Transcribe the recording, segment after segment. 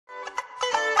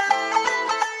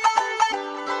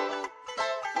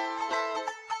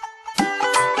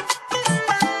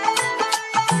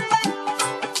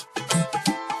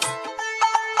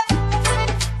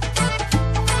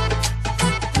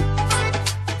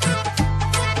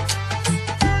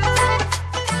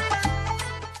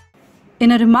In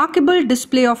a remarkable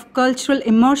display of cultural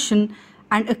immersion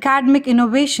and academic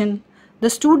innovation,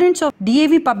 the students of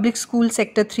DAV Public School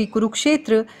Sector 3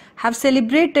 Kurukshetra have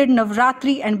celebrated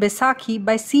Navratri and Baisakhi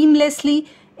by seamlessly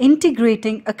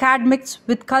integrating academics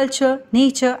with culture,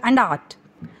 nature and art.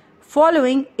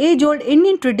 Following age-old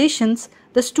Indian traditions,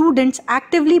 the students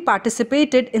actively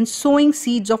participated in sowing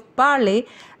seeds of barley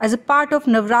as a part of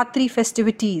Navratri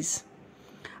festivities.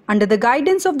 Under the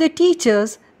guidance of their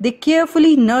teachers, they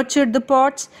carefully nurtured the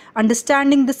pots,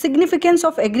 understanding the significance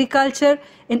of agriculture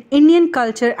in Indian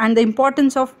culture and the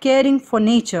importance of caring for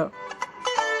nature.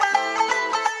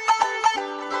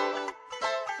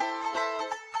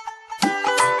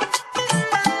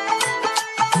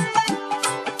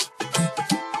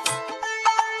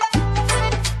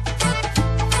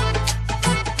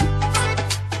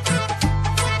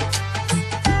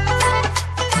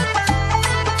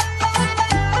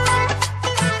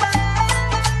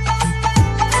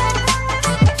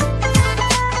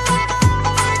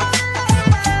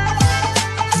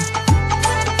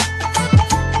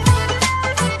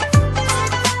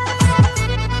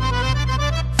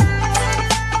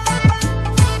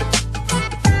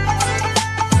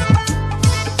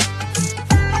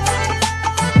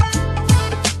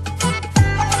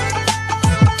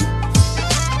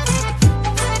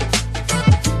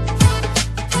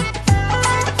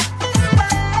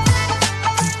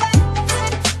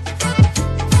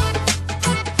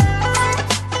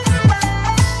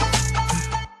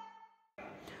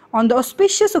 On the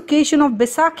auspicious occasion of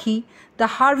Baisakhi, the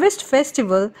harvest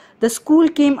festival, the school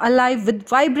came alive with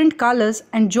vibrant colors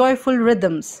and joyful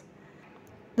rhythms.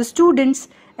 The students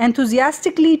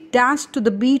enthusiastically danced to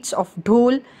the beats of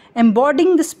dhol,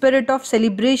 embodying the spirit of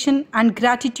celebration and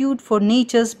gratitude for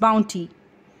nature's bounty.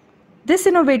 This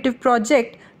innovative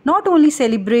project not only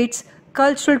celebrates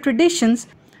cultural traditions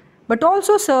but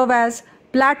also serves as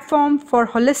a platform for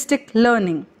holistic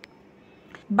learning.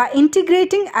 By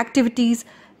integrating activities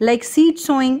like seed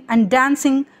sowing and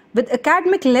dancing with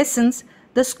academic lessons,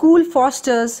 the school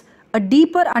fosters a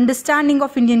deeper understanding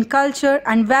of Indian culture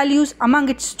and values among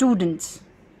its students.